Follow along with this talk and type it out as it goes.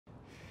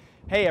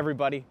Hey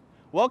everybody,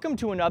 welcome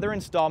to another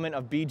installment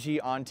of BG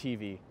on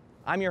TV.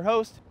 I'm your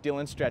host,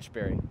 Dylan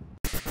Strechbery.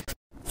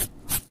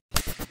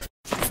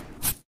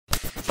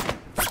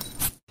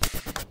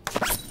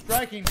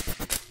 Striking,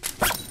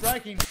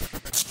 striking,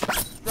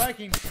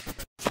 striking.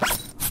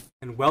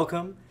 And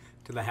welcome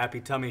to the Happy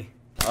Tummy.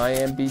 I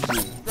am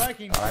BG.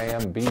 Striking. I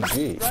am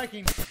BG.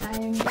 Striking. I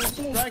am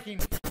BG. Striking.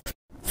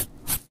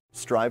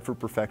 Strive for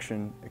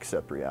perfection,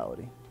 accept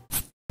reality.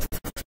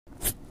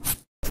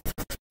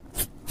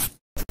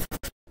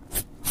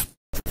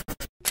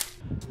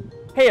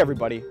 Hey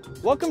everybody,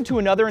 welcome to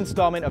another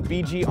installment of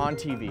BG on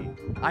TV.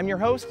 I'm your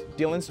host,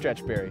 Dylan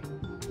Strechbery.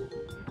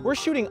 We're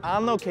shooting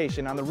on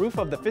location on the roof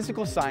of the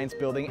Physical Science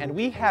Building, and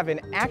we have an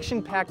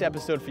action-packed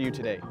episode for you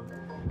today.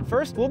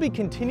 First, we'll be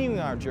continuing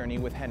our journey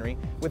with Henry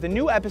with a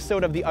new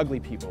episode of The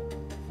Ugly People.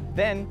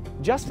 Then,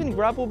 Justin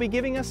Grubb will be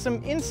giving us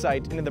some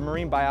insight into the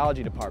marine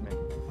biology department.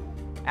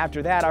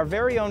 After that, our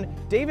very own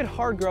Dave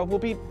Hardgrove will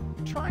be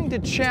trying to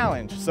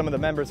challenge some of the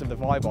members of the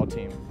volleyball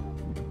team.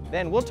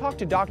 Then we'll talk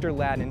to Dr.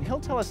 Ladden, and he'll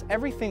tell us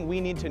everything we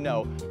need to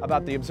know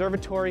about the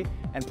observatory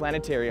and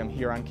planetarium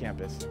here on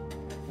campus.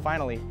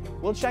 Finally,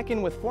 we'll check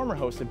in with former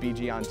host of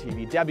BG on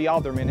TV, Debbie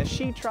Alderman, as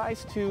she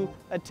tries to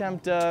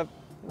attempt a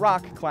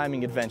rock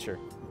climbing adventure.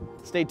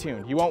 Stay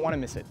tuned, you won't want to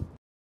miss it.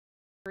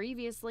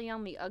 Previously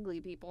on The Ugly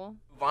People.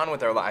 Move on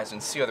with our lives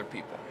and see other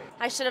people.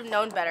 I should have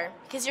known better,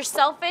 because you're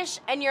selfish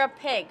and you're a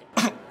pig.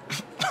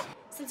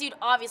 Since you'd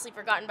obviously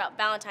forgotten about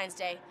Valentine's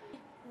Day,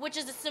 which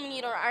is assuming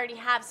you don't already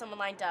have someone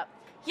lined up.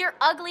 You're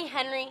ugly,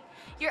 Henry.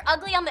 You're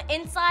ugly on the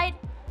inside,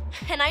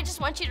 and I just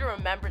want you to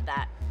remember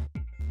that.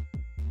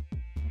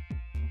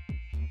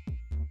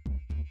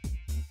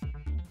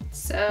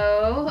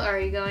 So, are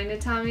you going to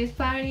Tommy's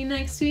party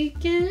next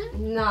weekend?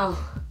 No.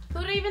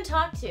 Who do I even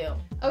talk to?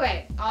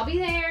 Okay, I'll be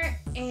there,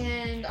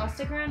 and I'll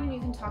stick around and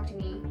you can talk to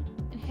me.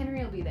 And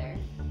Henry will be there.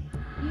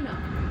 You know.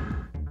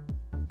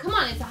 Come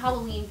on, it's a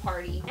Halloween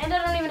party. And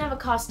I don't even have a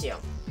costume.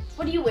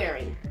 What are you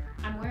wearing?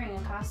 I'm wearing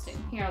a costume.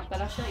 Here,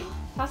 but I'll show you.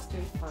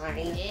 Costume.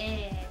 Fine.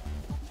 Yeah.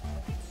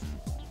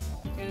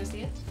 You wanna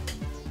see it?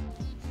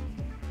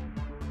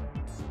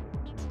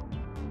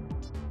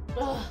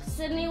 Ugh,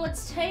 Sydney,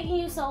 what's taking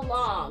you so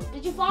long?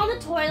 Did you fall in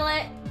the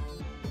toilet?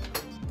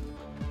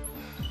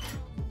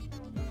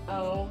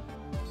 Oh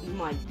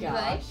my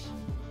gosh.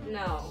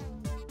 No.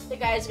 The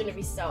guy's gonna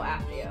be so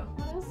after you.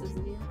 What else is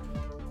new?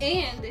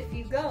 And if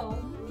you go,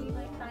 he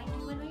might find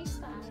you a nice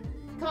spot.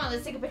 Come on,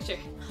 let's take a picture.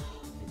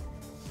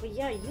 But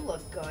yeah, you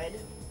look good.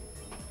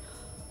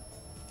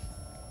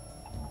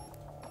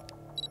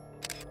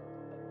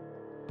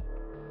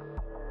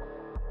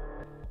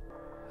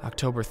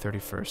 October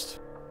 31st.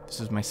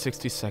 This is my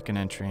 62nd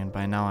entry, and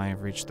by now I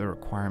have reached the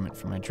requirement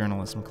for my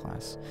journalism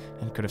class,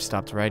 and could have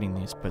stopped writing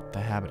these, but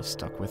the habit has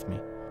stuck with me.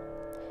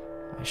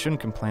 I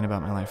shouldn't complain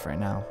about my life right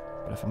now,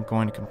 but if I'm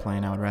going to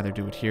complain, I would rather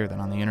do it here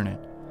than on the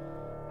internet.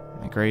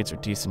 My grades are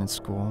decent in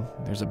school,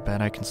 there's a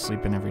bed I can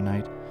sleep in every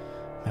night.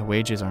 My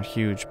wages aren't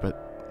huge,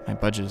 but my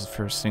budget is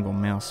for a single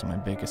meal, so my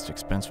biggest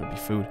expense would be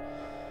food.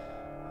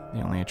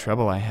 The only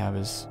trouble I have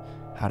is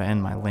how to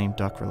end my lame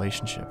duck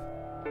relationship.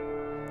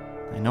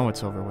 I know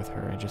it's over with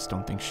her, I just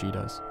don't think she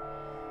does.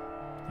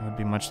 It would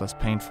be much less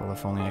painful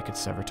if only I could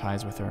sever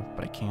ties with her,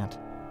 but I can't.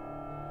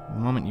 The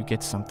moment you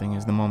get something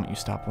is the moment you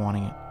stop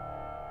wanting it.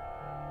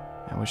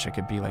 I wish I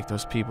could be like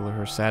those people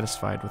who are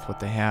satisfied with what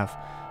they have,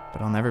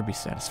 but I'll never be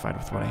satisfied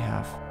with what I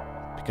have,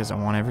 because I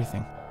want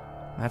everything.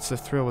 That's the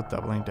thrill with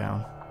doubling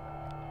down.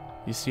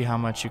 You see how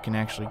much you can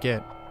actually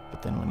get,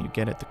 but then when you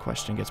get it, the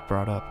question gets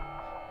brought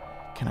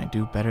up. Can I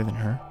do better than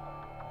her?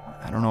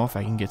 I don't know if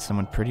I can get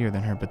someone prettier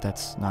than her, but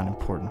that's not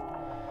important.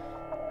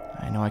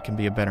 I know I can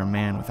be a better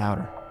man without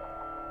her.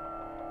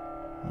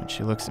 When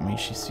she looks at me,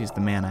 she sees the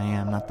man I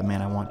am, not the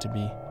man I want to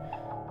be.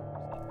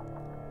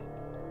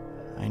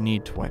 I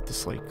need to wipe the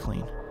slate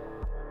clean.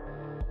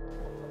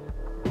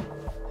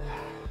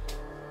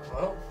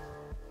 Well,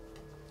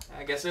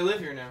 I guess I live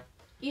here now.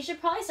 You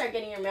should probably start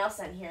getting your mail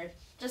sent here,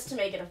 just to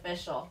make it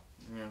official.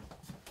 Yeah.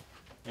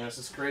 You know, it's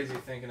just crazy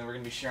thinking that we're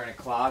going to be sharing a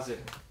closet,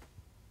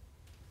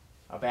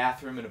 a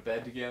bathroom, and a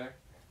bed together.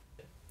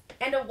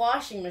 And a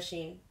washing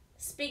machine.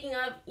 Speaking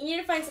of, you need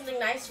to find something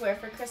nice to wear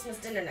for Christmas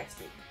dinner next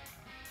week.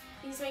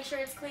 Please make sure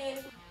it's clean.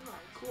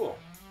 Cool.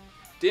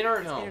 Dinner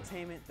at home.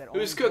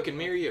 Who's cooking,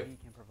 me or you?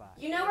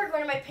 You know we're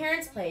going to my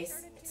parents'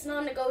 place. It's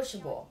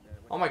non-negotiable.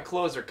 All my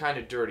clothes are kind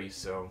of dirty,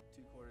 so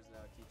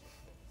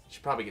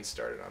should probably get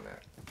started on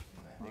that.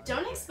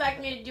 Don't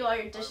expect me to do all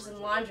your dishes and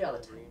laundry all the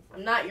time.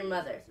 I'm not your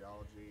mother.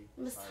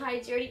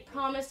 Besides, you already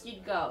promised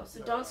you'd go,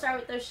 so don't start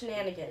with those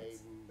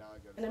shenanigans.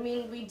 And I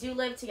mean, we do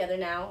live together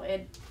now.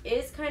 It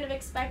is kind of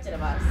expected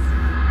of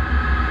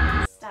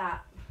us.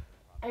 Stop.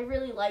 I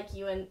really like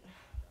you, and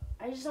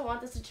I just don't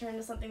want this to turn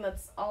into something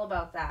that's all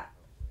about that.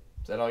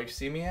 Is that all you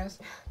see me as?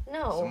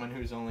 No. Someone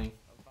who's only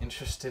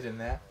interested in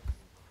that?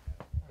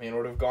 I mean, I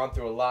would have gone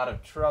through a lot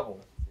of trouble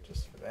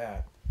just for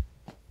that.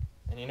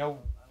 And you know,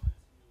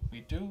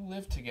 we do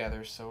live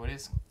together, so it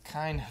is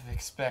kind of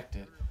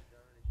expected.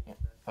 Yeah,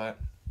 but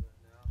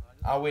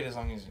I'll wait as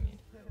long as you need.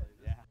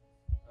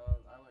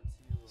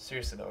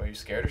 Seriously though, are you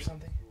scared or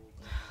something?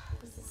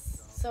 This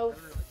is so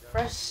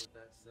fresh.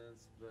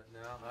 But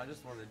now I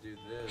just want to do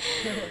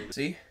this.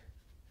 See?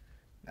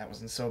 That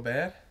wasn't so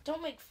bad.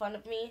 Don't make fun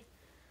of me.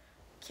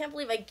 Can't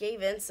believe I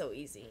gave in so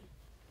easy.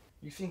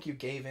 You think you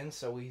gave in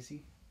so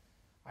easy?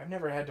 I've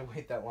never had to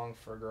wait that long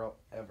for a girl,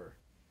 ever.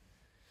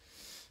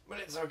 But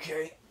it's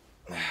okay.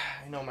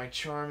 I know my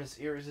charm is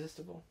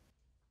irresistible.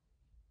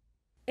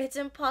 It's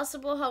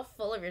impossible how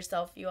full of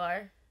yourself you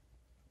are.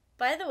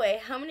 By the way,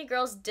 how many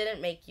girls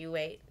didn't make you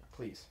wait?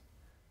 Please.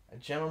 A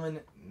gentleman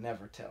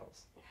never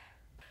tells.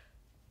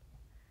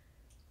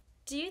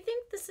 Do you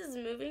think this is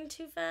moving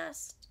too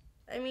fast?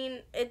 I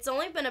mean, it's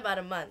only been about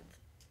a month.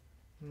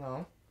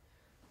 No.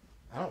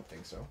 I don't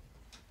think so.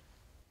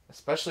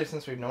 Especially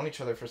since we've known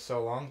each other for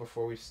so long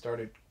before we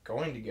started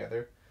going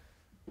together.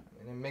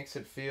 I mean, it makes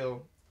it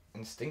feel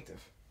instinctive.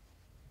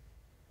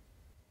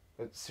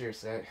 But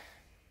seriously,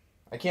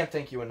 I can't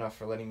thank you enough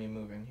for letting me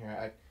move in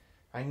here.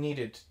 I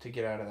needed to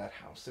get out of that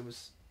house.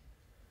 It's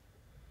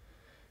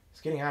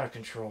getting out of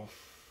control.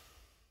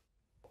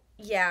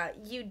 Yeah,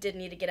 you did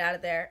need to get out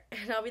of there,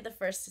 and I'll be the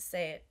first to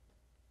say it.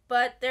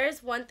 But there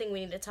is one thing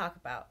we need to talk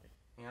about.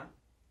 Yeah?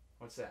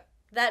 What's that?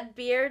 That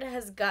beard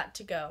has got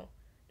to go.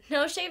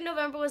 No Shave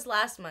November was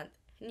last month,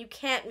 and you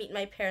can't meet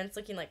my parents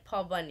looking like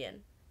Paul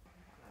Bunyan.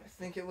 I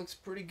think it looks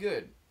pretty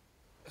good.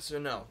 So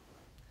no.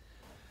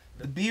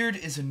 The beard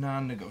is a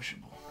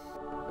non-negotiable.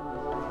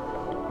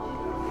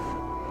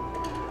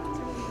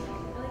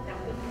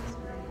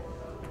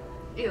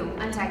 Ew,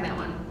 untag that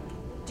one.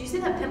 Do you see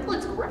that pimple?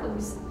 It's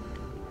gross.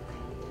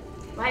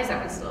 Why is that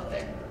one still up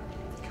there?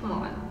 Come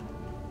on.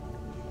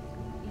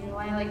 You know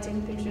why I like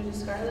taking pictures of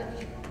Scarlett?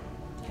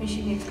 Because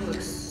she makes me look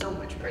so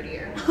much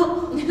prettier.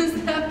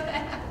 Is that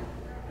bad?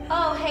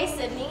 Oh, hey,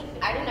 Sydney.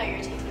 I didn't know you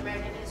were taking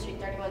American History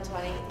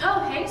 3120.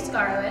 Oh, hey,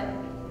 Scarlett.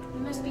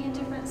 We must be in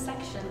different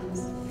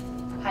sections.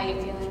 How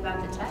you feeling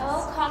about the test?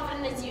 Oh,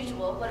 confident as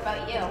usual. What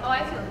about you? Oh,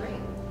 I feel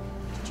great.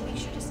 Did you make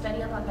sure to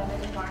study up on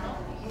Benedict Arnold?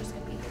 You're just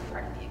going to be a big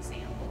part of the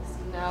exam.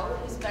 No,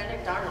 who's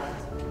Benedict Arnold?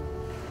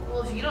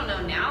 Well, if you don't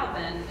know now,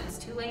 then it's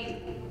too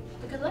late.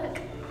 But good luck.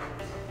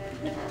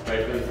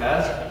 Ready for the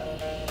test?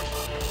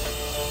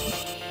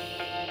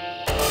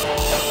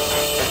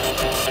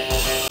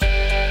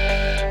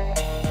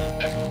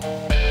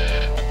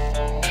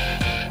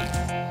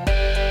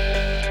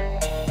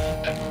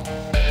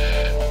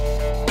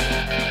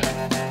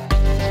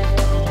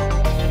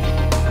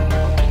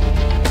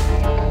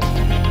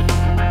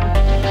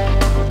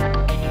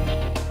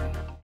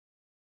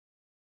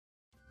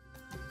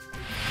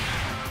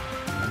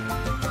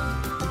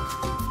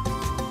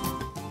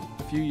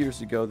 A few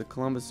years ago, the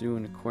Columbus Zoo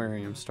and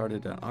Aquarium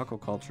started an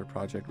aquaculture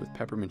project with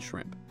peppermint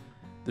shrimp.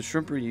 The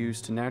shrimp are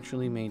used to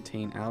naturally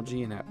maintain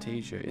algae and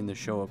aiptasia in the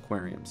show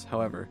aquariums.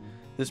 However,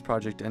 this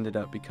project ended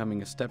up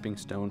becoming a stepping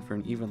stone for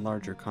an even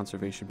larger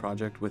conservation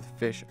project with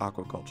fish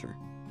aquaculture.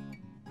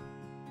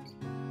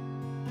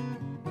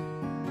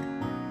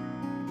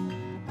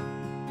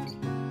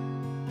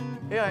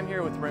 Hey, I'm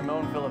here with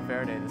Ramon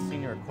Villaverde, the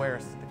senior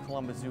aquarist at the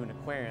Columbus Zoo and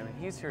Aquarium, and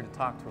he's here to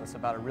talk to us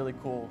about a really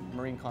cool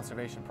marine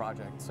conservation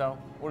project. So,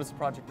 what is the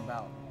project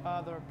about?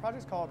 The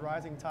project's called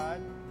Rising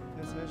Tide.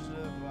 It's an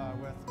initiative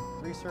with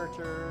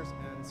researchers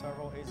and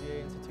several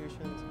AZA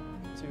institutions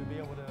to be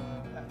able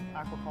to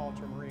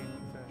aquaculture marine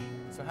fish.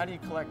 So how do you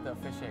collect the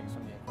fish eggs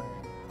from the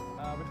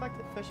aquarium? We collect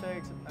the fish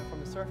eggs from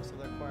the surface of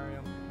the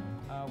aquarium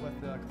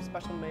with the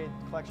special made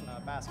collection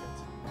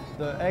baskets.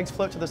 The eggs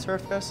float to the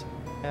surface,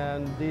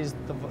 and the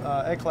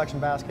egg collection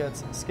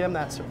baskets skim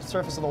that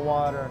surface of the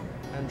water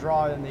and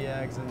draw in the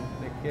eggs, and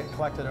they get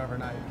collected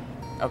overnight.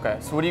 Okay,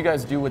 so what do you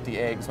guys do with the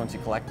eggs once you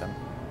collect them?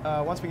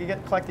 Once we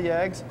collect the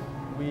eggs,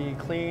 we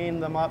clean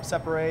them up,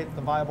 separate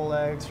the viable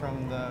eggs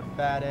from the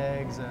bad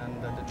eggs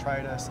and the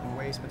detritus and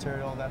waste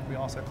material that we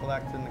also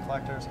collect in the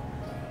collectors.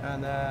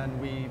 And then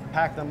we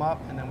pack them up,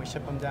 and then we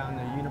ship them down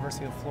to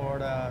University of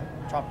Florida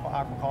Tropical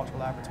Aquaculture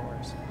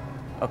Laboratories.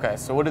 Okay,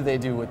 so what do they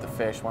do with the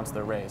fish once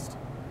they're raised?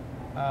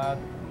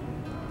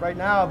 Right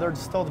now, they're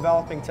still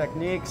developing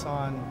techniques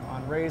on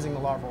raising the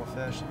larval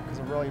fish because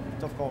it's really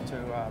difficult to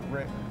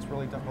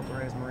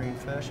raise marine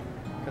fish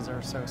because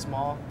they're so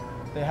small.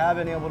 They have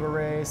been able to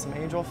raise some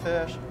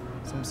angelfish,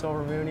 some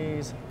silver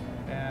moonies,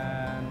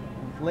 and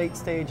late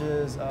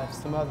stages of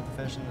some other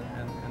fish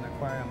in the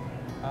aquarium.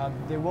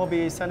 They will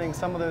be sending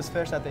some of those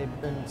fish that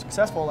they've been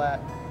successful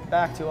at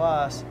back to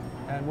us,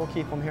 and we'll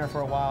keep them here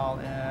for a while,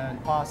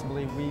 and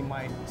possibly we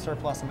might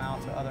surplus them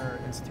out to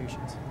other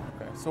institutions.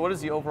 Okay, so what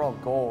is the overall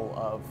goal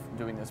of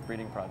doing this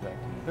breeding project?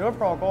 The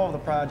overall goal of the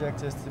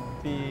project is to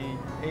be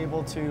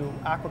able to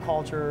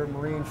aquaculture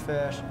marine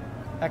fish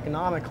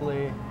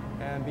economically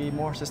and be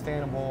more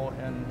sustainable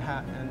and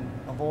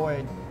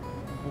avoid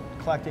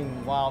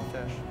collecting wild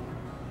fish.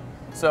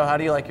 So how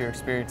do you like your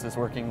experiences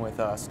working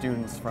with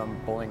students from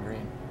Bowling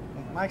Green?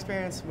 My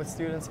experience with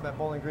students at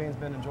Bowling Green has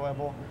been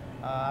enjoyable.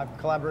 I've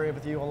collaborated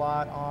with you a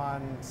lot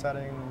on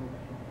setting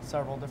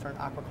several different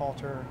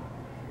aquaculture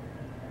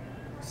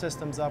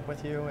systems up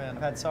with you, and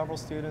I've had several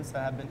students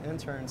that have been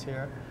interns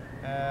here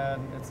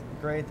and it's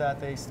great that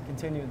they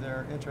continue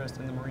their interest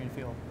in the marine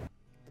field.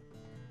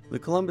 The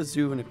Columbus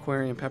Zoo and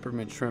Aquarium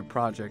Peppermint Shrimp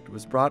Project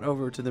was brought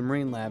over to the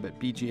Marine Lab at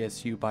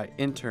BGSU by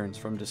interns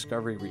from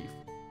Discovery Reef.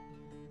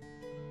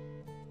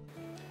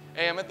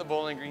 Hey, I'm at the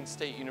Bowling Green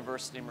State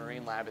University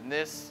Marine Lab, and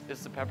this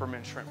is the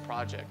Peppermint Shrimp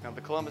Project. Now,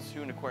 the Columbus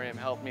Zoo and Aquarium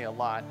helped me a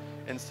lot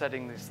in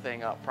setting this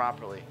thing up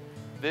properly.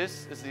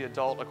 This is the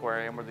adult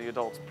aquarium where the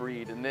adults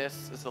breed, and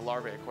this is the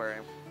larvae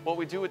aquarium. What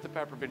we do with the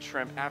peppermint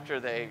shrimp after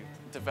they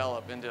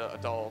develop into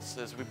adults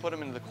is we put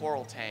them into the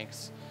coral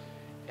tanks,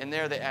 and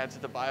there they add to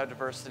the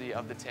biodiversity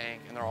of the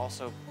tank, and they're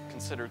also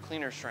considered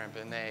cleaner shrimp,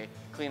 and they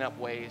clean up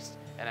waste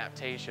and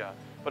aptasia.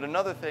 But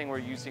another thing we're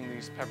using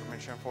these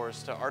peppermint shrimp for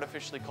is to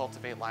artificially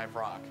cultivate live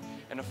rock.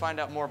 And to find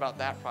out more about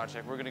that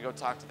project, we're going to go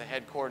talk to the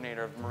head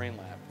coordinator of the Marine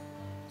Lab.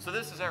 So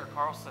this is Eric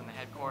Carlson, the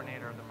head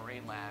coordinator of the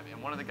Marine Lab,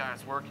 and one of the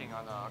guys working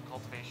on the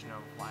cultivation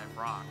of live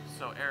rock.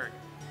 So Eric,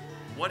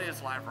 what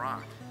is live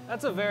rock?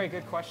 That's a very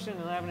good question,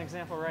 and I have an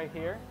example right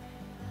here.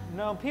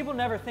 No, people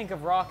never think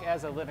of rock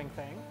as a living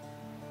thing,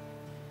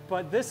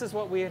 but this is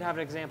what we would have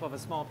an example of a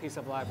small piece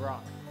of live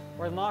rock.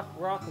 Where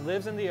rock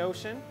lives in the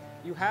ocean,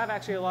 you have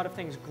actually a lot of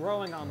things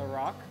growing on the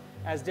rock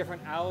as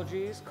different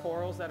algae,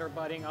 corals that are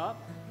budding up.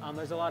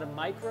 There's a lot of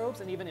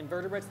microbes and even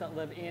invertebrates that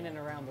live in and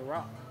around the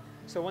rock.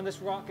 So when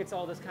this rock gets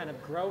all this kind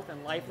of growth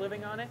and life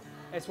living on it,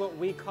 it's what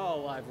we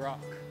call live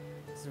rock.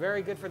 It's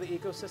very good for the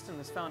ecosystem.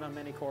 It's found on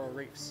many coral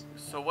reefs.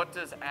 So what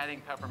does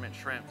adding peppermint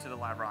shrimp to the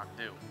live rock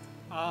do?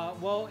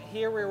 Well,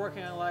 here we're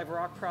working on a live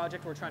rock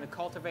project. We're trying to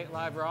cultivate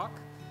live rock.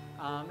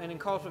 And in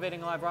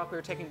cultivating live rock,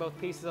 we're taking both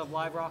pieces of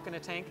live rock in a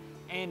tank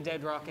and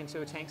dead rock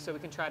into a tank so we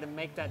can try to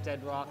make that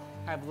dead rock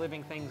have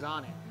living things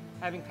on it.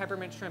 Having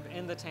peppermint shrimp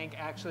in the tank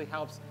actually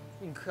helps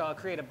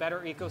create a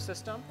better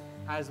ecosystem,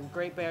 has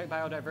great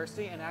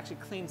biodiversity, and actually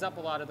cleans up a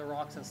lot of the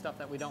rocks and stuff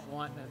that we don't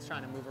want that's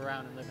trying to move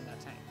around and live in that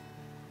tank.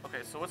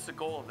 Okay, so what's the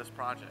goal of this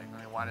project? I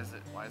mean, why is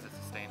it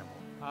sustainable?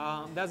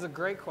 That's a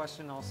great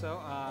question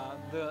also.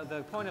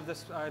 The point of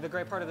this, the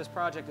great part of this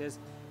project is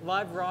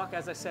live rock,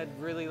 as I said,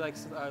 really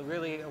lives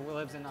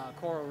in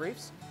coral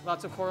reefs.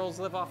 Lots of corals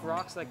live off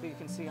rocks like you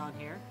can see on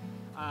here.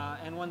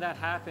 And when that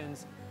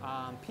happens,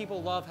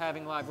 people love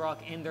having live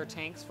rock in their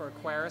tanks for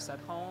aquarists at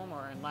home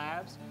or in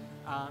labs.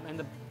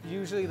 And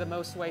usually the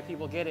most way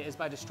people get it is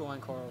by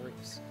destroying coral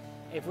reefs.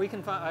 If we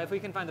can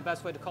find the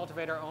best way to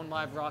cultivate our own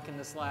live rock in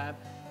this lab,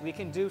 we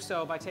can do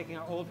so by taking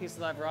our old piece of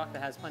live rock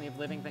that has plenty of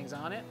living things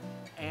on it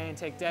and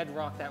take dead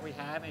rock that we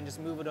have and just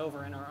move it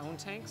over in our own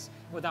tanks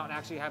without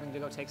actually having to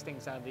go take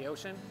things out of the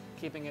ocean,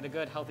 keeping it a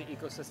good, healthy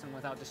ecosystem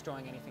without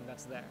destroying anything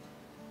that's there.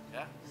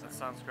 Yeah, that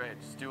sounds great.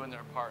 Just doing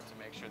their part to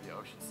make sure the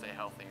oceans stay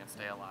healthy and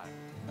stay alive.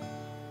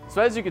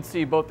 So as you can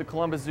see, both the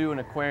Columbus Zoo and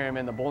Aquarium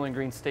and the Bowling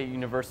Green State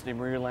University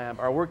Marine Lab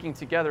are working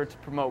together to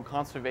promote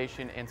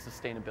conservation and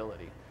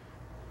sustainability.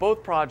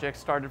 Both projects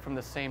started from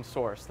the same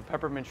source, the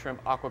Peppermint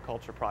Shrimp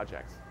Aquaculture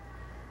Project.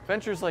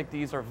 Ventures like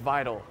these are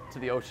vital to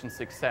the ocean's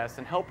success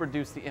and help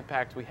reduce the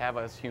impact we have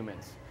as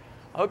humans.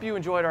 I hope you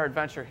enjoyed our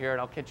adventure here,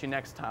 and I'll catch you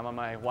next time on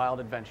my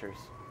wild adventures.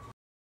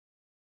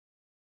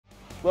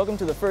 Welcome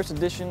to the first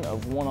edition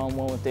of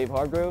One-on-One with Dave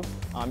Hardgrove.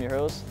 I'm your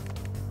host,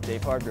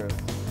 Dave Hardgrove.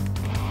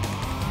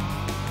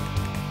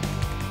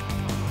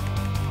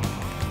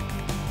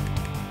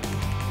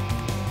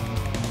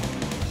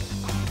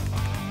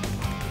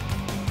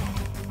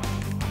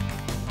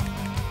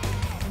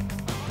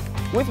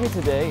 With me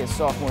today is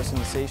sophomore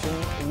sensation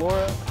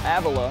Laura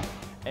Abola,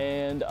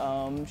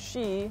 and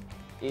she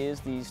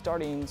is the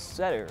starting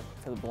setter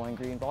for the Bowling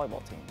Green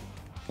volleyball team.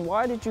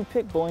 Why did you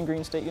pick Bowling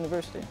Green State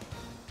University?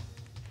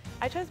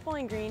 I chose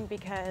Bowling Green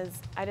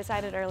because I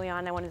decided early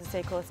on I wanted to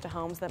stay close to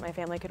home so that my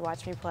family could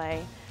watch me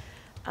play.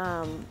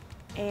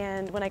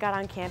 And when I got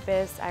on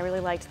campus, I really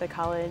liked the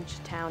college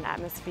town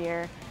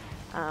atmosphere.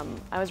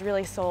 I was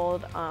really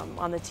sold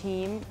on the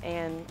team,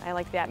 and I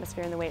liked the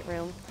atmosphere in the weight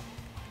room.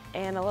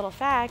 And a little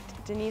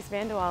fact, Denise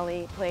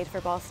Vanderwally played for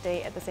Ball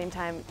State at the same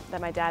time that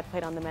my dad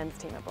played on the men's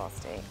team at Ball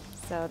State.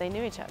 So they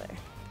knew each other.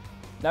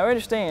 Now I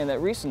understand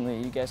that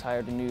recently you guys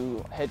hired a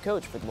new head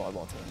coach for the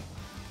volleyball team.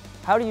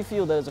 How do you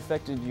feel that has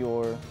affected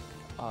the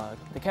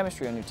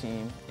chemistry on your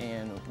team,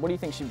 and what do you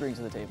think she brings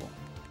to the table?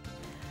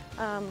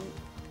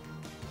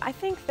 I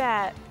think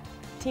that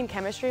team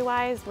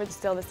chemistry-wise, we're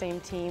still the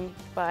same team,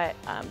 but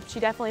she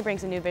definitely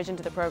brings a new vision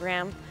to the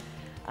program.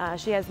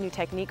 She has new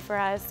technique for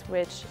us,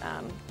 which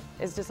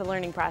is just a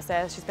learning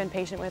process. She's been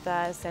patient with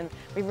us, and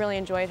we've really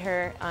enjoyed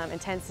her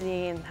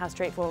intensity and how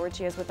straightforward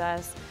she is with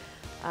us.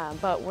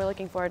 But we're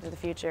looking forward to the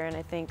future, and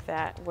I think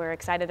that we're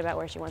excited about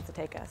where she wants to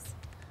take us.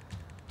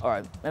 All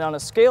right, and on a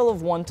scale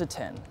of 1 to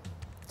 10,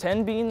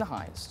 10 being the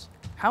highest,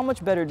 how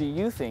much better do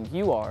you think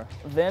you are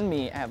than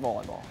me at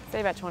volleyball?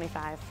 Say about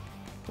 25.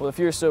 Well, if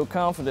you're so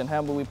confident, how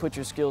about we put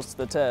your skills to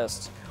the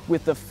test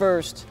with the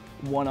first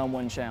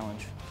one-on-one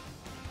challenge?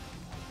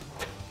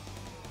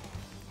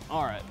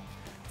 All right.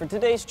 For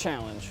today's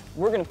challenge,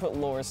 we're going to put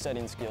Laura's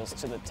setting skills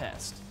to the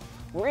test.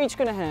 We're each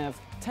going to have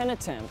 10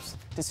 attempts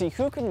to see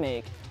who can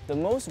make the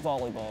most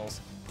volleyballs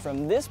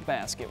from this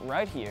basket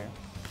right here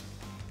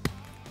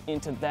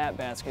into that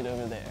basket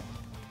over there.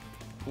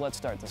 Let's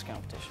start this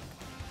competition.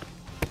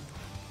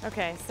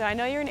 Okay, so I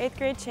know you're an 8th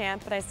grade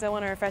champ, but I still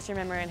want to refresh your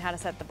memory on how to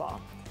set the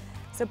ball.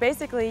 So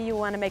basically, you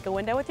want to make a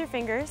window with your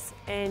fingers,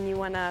 and you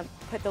want to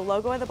put the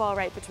logo of the ball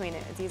right between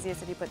it. It's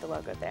easiest if you put the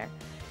logo there.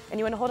 And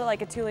you want to hold it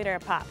like a 2-liter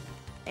pop.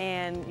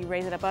 And you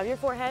raise it above your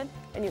forehead,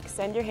 and you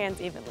extend your hands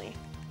evenly.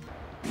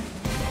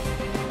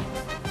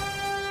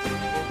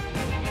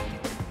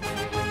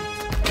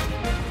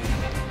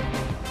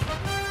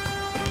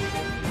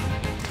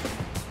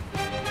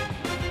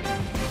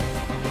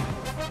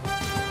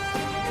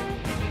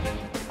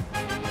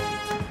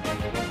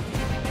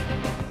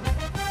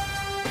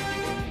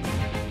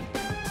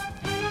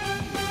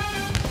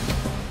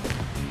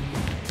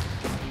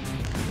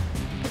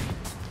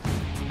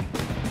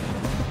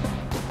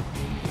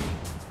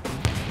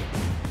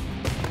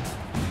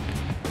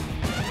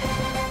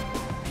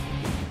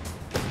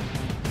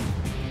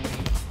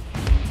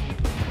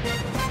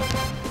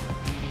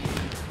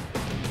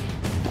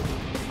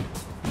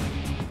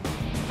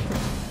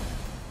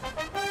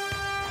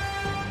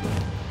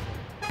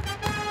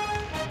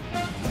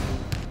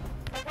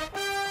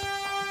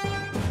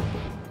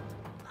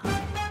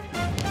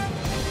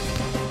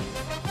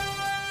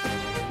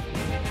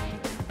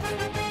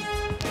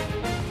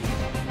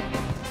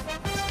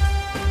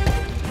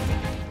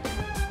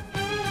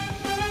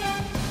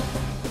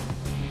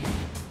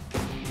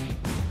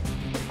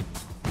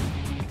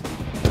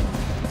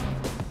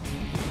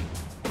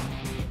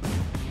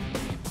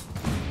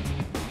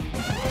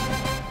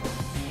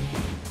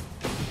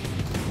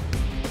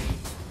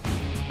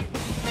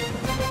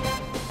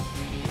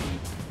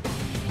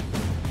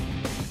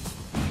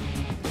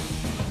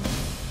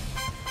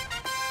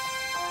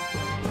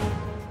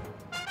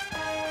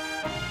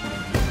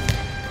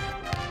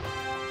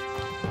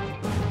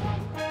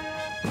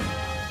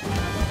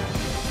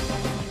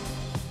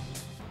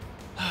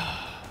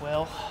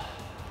 Well,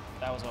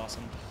 that was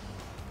awesome.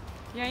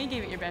 Yeah, you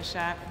gave it your best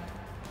shot.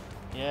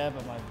 Yeah,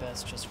 but my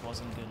best just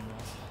wasn't good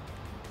enough.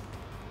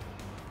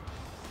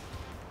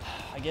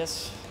 I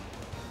guess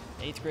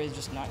 8th grade is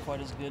just not quite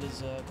as good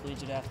as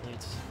collegiate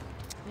athletes.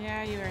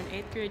 Yeah, you were an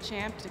 8th grade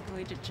champ to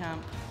collegiate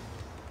chump.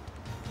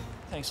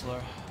 Thanks,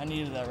 Laura. I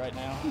needed that right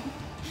now.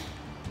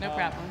 No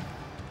problem.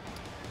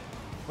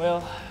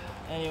 Well,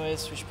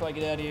 anyways, we should probably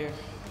get out of here.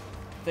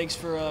 Thanks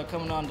for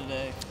coming on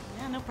today.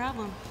 Yeah, no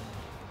problem.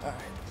 All right,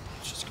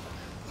 let's just go.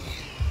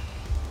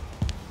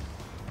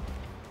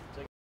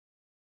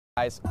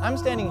 Guys, I'm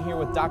standing here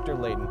with Dr.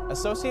 Ladden,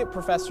 Associate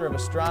Professor of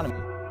Astronomy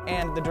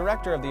and the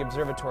Director of the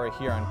Observatory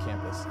here on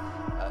campus.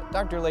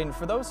 Dr. Ladden,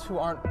 for those who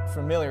aren't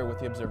familiar with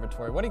the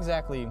observatory, what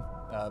exactly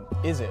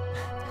is it?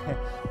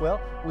 Well,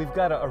 we've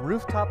got a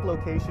rooftop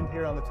location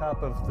here on the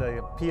top of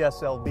the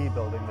PSLB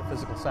building, the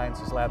Physical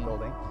Sciences Lab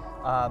building.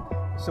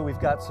 So we've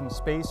got some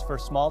space for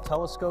small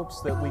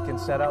telescopes that we can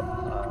set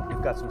up.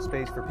 We've got some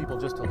space for people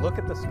just to look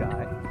at the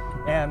sky.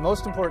 And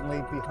most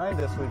importantly,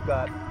 behind us, we've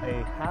got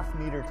a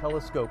half-meter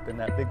telescope in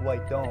that big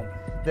white dome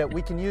that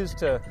we can use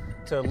to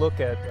look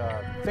at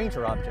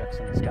fainter objects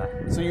in the sky.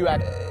 So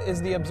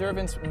is the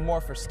observance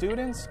more for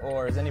students,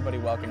 or is anybody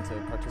welcome to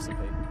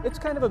participate? It's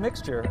kind of a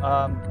mixture.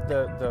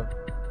 The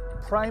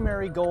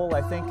primary goal,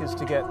 I think, is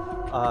to get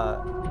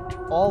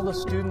all the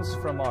students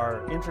from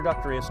our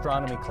introductory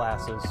astronomy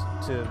classes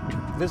to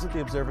visit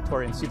the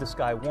observatory and see the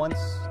sky once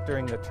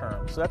during the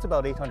term. So that's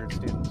about 800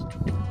 students.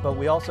 But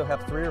we also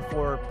have 3 or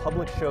 4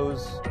 public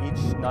shows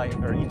each night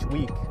or each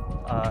week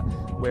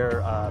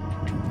where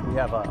we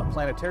have a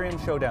planetarium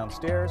show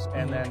downstairs,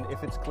 and then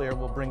if it's clear,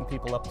 we'll bring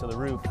people up to the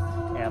roof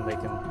and they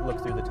can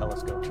look through the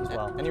telescopes as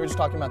well. And you were just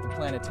talking about the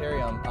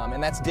planetarium,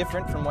 and that's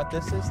different from what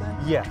this is then?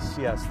 Yes,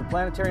 yes. The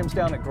planetarium's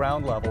down at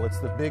ground level. It's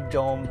the big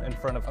dome in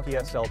front of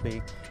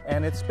PSLB,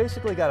 and it's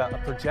basically got a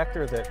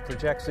projector that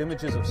projects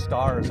images of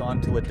stars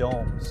onto a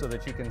dome so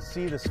that you can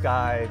see the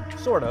sky,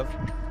 sort of,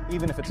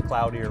 even if it's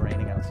cloudy or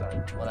raining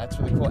outside. Well, that's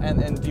really cool.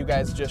 And do you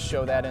guys just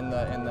show that in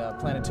the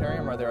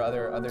planetarium, or are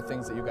there other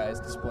things that you guys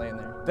display in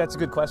there? That's a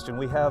good question.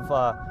 We have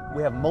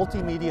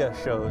multimedia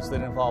shows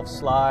that involve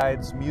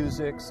slides,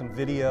 music, some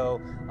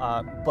video,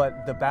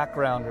 but the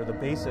background or the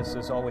basis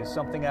is always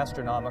something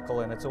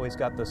astronomical, and it's always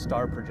got the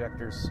star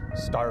projector's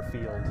star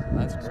field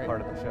as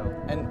part of the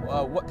show. And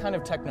what kind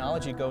of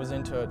technology goes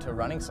into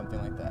running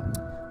something like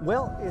that?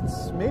 Well,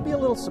 it's maybe a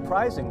little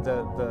surprising.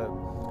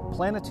 The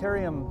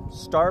planetarium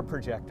star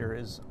projector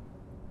is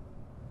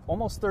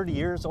almost 30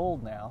 years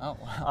old now. Oh,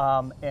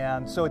 wow.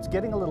 And so it's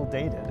getting a little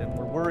dated, and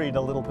we're worried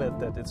a little bit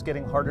that it's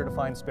getting harder to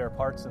find spare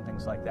parts and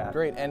things like that.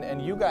 Great,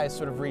 and you guys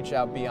sort of reach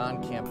out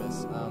beyond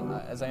campus.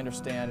 As I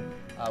understand,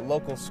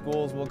 local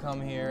schools will come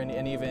here,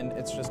 and even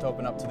it's just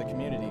open up to the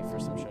community for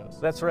some shows.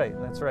 That's right,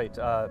 that's right.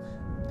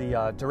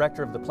 The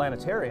director of the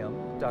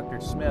planetarium, Dr.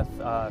 Smith,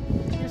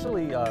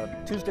 usually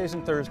Tuesdays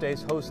and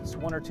Thursdays hosts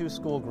 1 or 2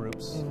 school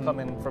groups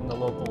coming from the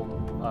local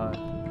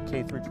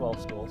K through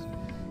 12 schools.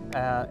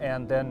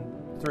 And then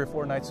 3 or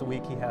 4 nights a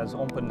week he has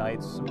open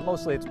nights.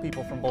 Mostly it's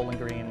people from Bowling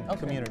Green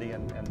community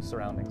and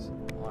surroundings.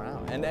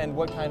 Wow. And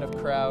what kind of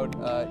crowd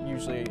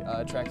usually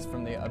attracts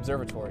from the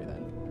observatory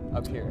then?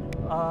 up here?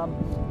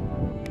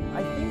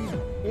 I think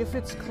if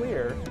it's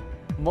clear,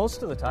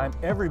 most of the time,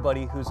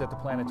 everybody who's at the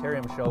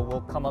planetarium show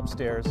will come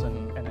upstairs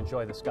and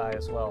enjoy the sky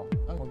as well.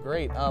 Oh, well,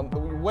 great.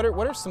 What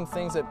are some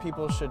things that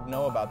people should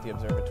know about the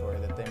observatory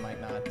that they might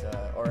not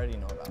already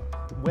know about?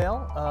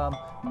 Well,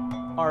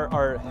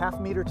 our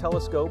half-meter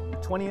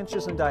telescope, 20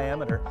 inches in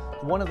diameter,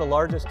 one of the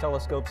largest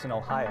telescopes in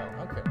Ohio.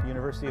 Okay. The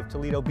University of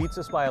Toledo beats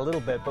us by a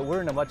little bit, but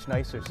we're in a much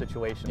nicer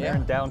situation. Yeah.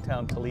 They're in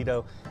downtown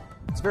Toledo.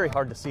 It's very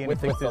hard to see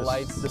anything with the through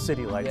lights. The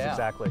city lights, yeah.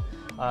 Exactly.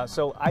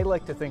 So I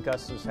like to think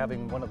us as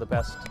having one of the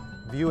best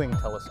viewing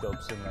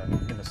telescopes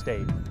in the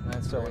state.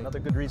 That's so great. Another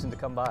good reason to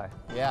come by.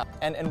 Yeah.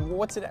 And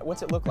what's it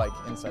look like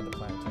inside the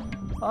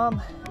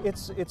planetarium?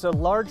 It's a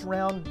large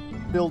round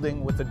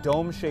building with a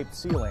dome-shaped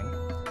ceiling.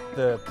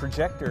 The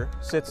projector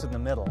sits in the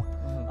middle,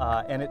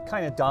 and it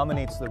kind of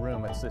dominates the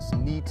room. It's this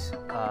neat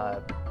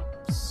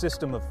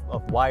system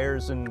of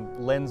wires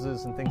and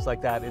lenses and things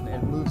like that,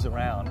 and moves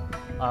around.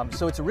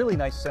 So it's a really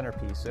nice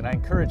centerpiece, and I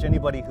encourage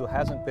anybody who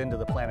hasn't been to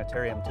the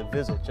planetarium to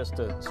visit just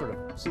to sort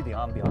of see the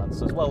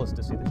ambiance as well as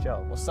to see the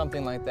show. Well,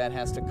 something like that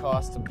has to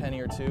cost a penny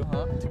or two,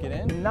 huh, to get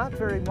in? Not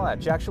very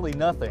much, actually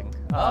nothing.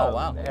 Oh,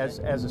 wow. As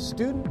a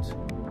student,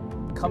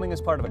 coming as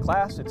part of a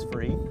class, it's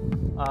free.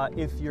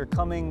 If you're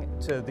coming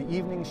to the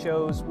evening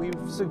shows, we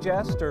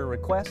suggest or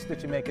request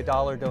that you make a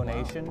 $1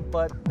 donation,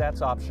 but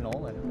that's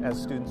optional, and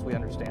as students we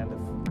understand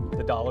if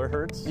the dollar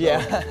hurts. So,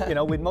 yeah. You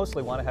know, we'd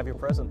mostly want to have your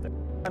present there.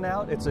 And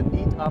out, it's a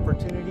neat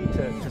opportunity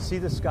to see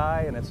the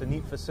sky, and it's a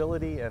neat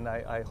facility, and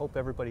I hope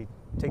everybody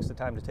takes the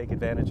time to take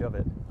advantage of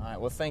it. All right,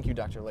 well, thank you,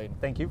 Dr. Ladden.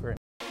 Thank you very much.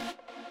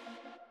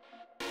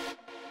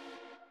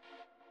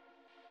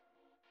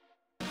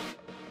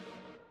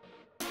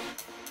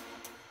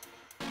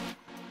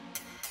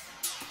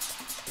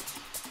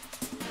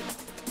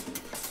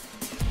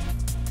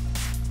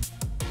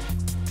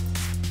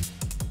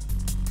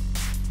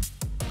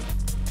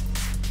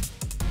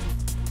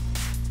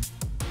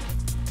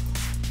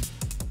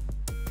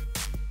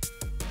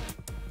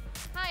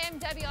 I'm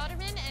Debbie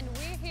Alderman, and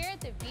we're here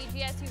at the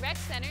BGSU Rec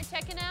Center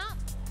checking out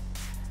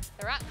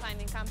the rock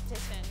climbing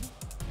competition.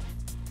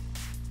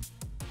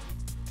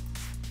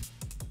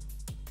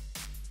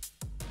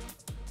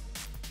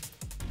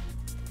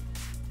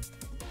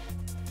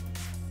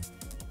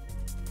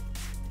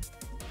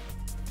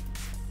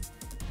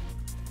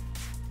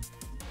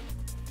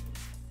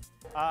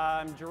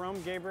 I'm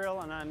Jerome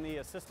Gabriel, and I'm the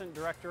Assistant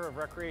Director of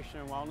Recreation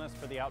and Wellness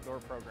for the Outdoor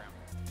Program.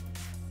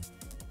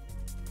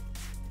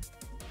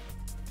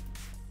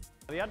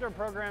 The outdoor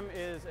program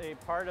is a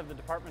part of the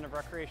Department of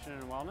Recreation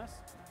and Wellness.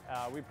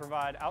 We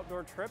provide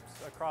outdoor trips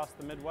across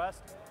the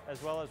Midwest,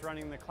 as well as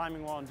running the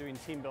climbing wall and doing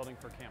team building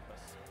for campus.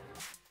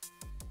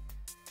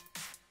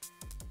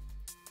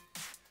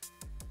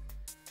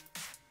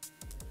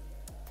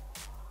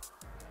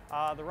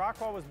 The rock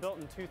wall was built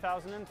in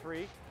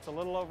 2003. It's a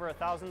little over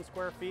 1,000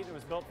 square feet. It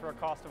was built for a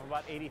cost of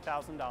about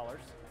 $80,000.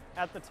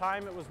 At the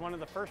time, it was one of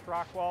the first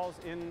rock walls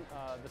in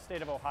the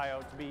state of Ohio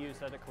to be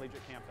used at a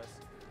collegiate campus.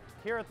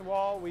 Here at the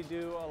wall, we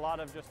do a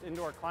lot of just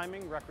indoor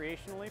climbing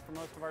recreationally for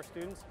most of our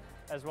students,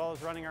 as well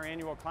as running our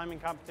annual climbing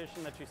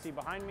competition that you see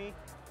behind me,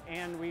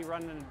 and we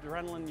run an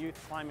Adrenaline Youth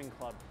Climbing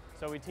Club.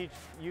 So we teach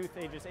youth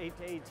ages 8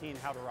 to 18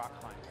 how to rock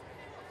climb.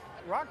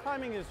 Rock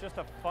climbing is just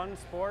a fun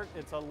sport.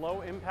 It's a low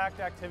impact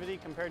activity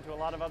compared to a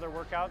lot of other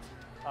workouts.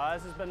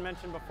 As has been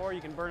mentioned before, you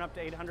can burn up to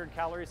 800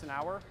 calories an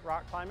hour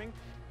rock climbing,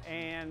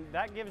 and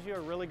that gives you a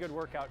really good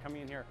workout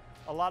coming in here.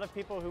 A lot of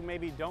people who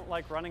maybe don't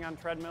like running on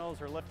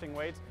treadmills or lifting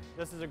weights,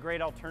 this is a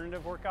great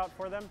alternative workout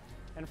for them.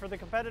 And for the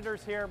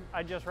competitors here,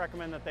 I just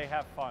recommend that they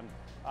have fun.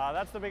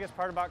 That's the biggest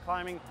part about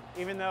climbing.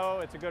 Even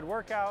though it's a good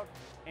workout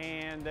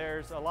and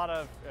there's a lot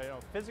of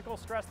physical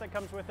stress that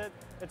comes with it,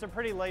 it's a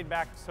pretty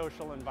laid-back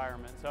social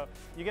environment. So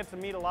you get to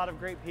meet a lot of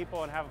great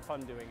people and have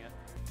fun doing it.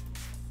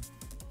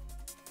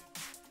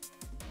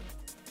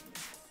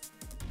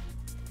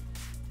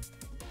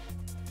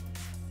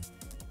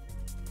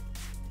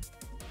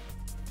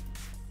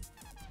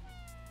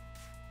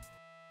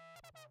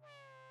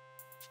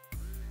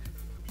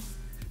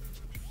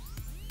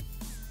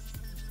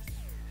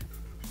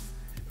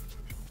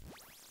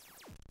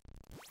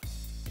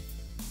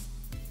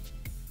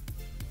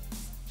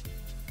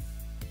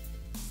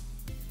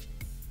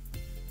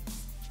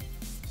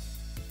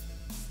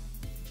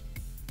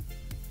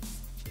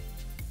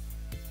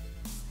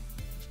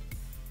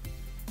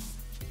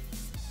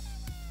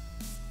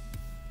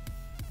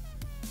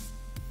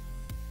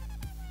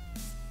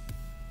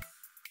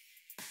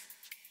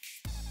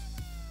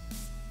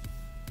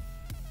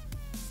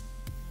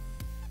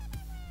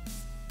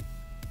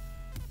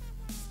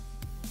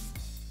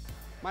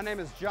 My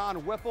name is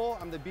John Whipple.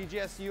 I'm the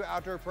BGSU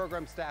Outdoor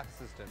Program Staff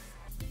Assistant.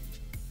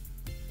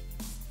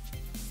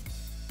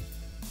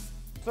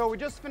 So we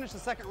just finished the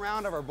second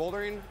round of our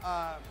bouldering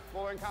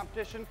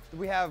competition.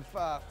 We have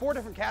 4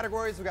 different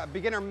categories. We've got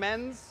beginner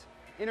men's,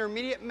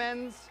 intermediate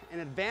men's, and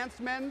advanced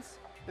men's.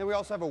 Then we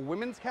also have a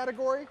women's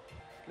category.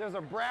 There's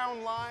a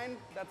brown line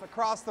that's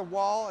across the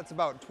wall. It's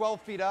about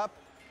 12 feet up.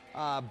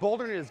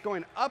 Bouldering is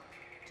going up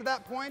to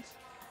that point.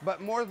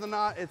 but more than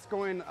not, it's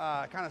going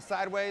kind of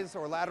sideways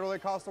or laterally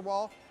across the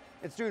wall.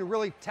 It's doing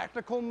really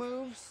technical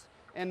moves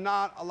and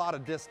not a lot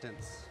of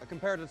distance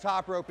compared to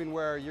top roping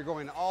where you're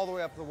going all the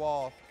way up the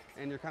wall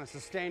and you're kind of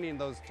sustaining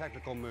those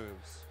technical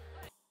moves.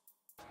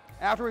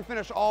 After we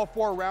finish all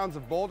 4 rounds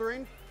of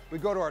bouldering, we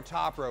go to our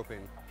top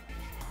roping.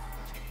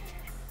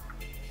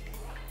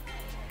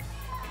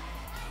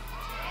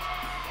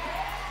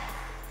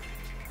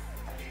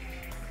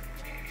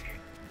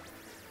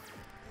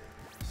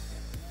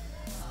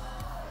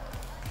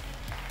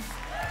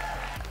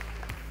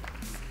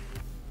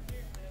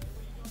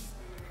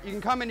 You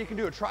can come in, you can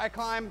do a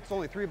tri-climb, it's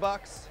only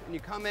 $3, and you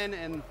come in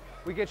and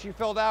we get you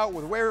filled out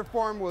with waiver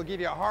form. We'll give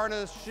you a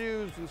harness,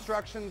 shoes,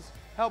 instructions,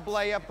 help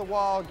belay up the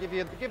wall, give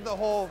the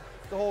whole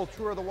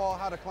tour of the wall,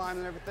 how to climb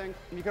and everything.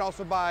 And you can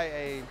also buy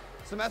a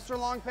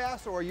semester-long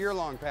pass or a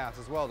year-long pass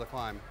as well to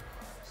climb.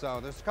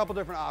 So there's a couple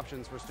different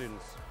options for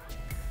students.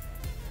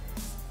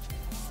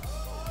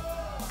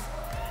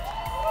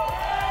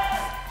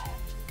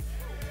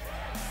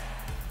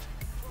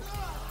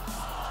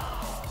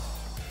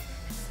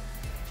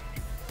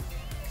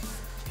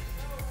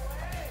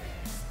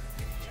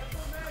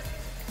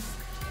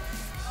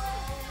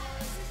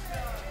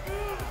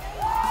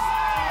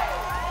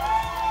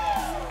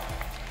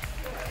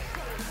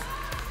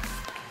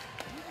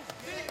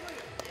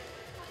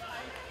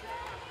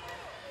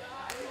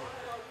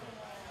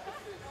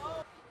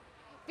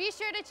 Be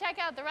sure to check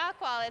out the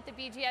rock wall at the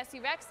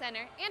BGSU Rec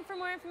Center, and for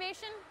more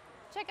information,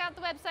 check out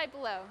the website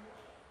below.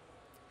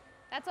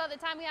 That's all the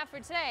time we have for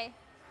today.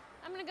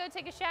 I'm gonna go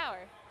take a shower.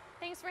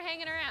 Thanks for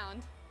hanging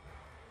around.